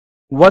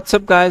What's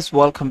up guys,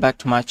 welcome back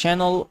to my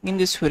channel. In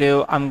this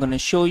video I'm gonna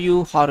show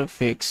you how to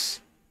fix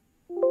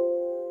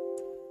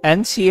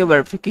NCA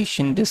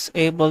Verification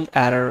Disabled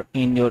error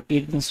in your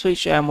Eden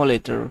Switch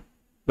emulator.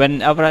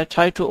 Whenever I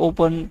try to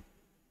open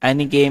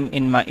any game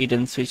in my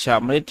Eden Switch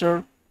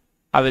emulator,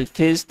 I will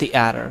face the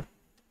error.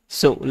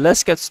 So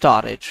let's get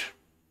started.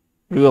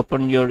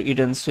 Reopen your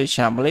Eden Switch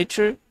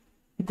emulator,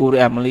 go to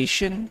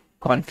emulation,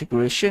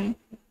 configuration,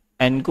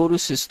 and go to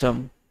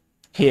system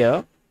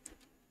here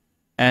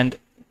and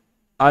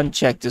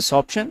uncheck this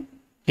option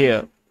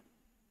here.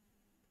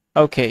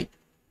 Okay,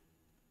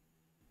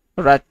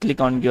 right click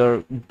on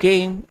your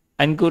game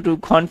and go to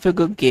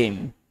configure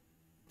game.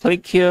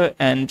 Click here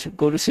and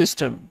go to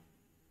system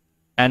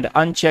and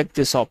uncheck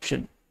this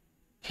option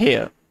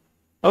here.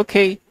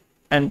 Okay,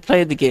 and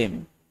play the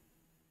game.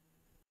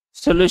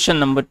 Solution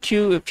number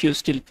 2, if you're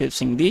still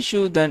facing the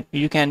issue, then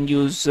you can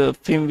use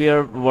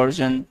firmware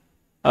version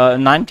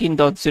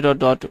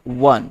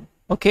 19.0.1.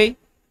 okay,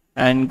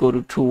 and go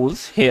to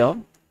tools here,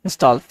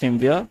 install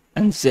firmware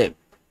and zip.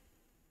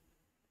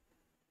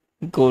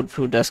 Go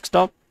to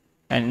desktop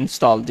and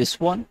install this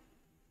one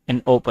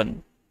and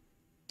open.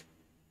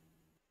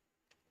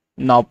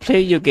 Now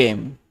play your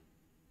game.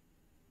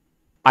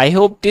 I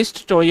hope this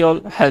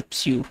tutorial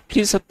helps you.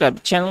 Please subscribe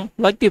to the channel,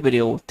 like the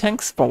video.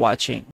 Thanks for watching.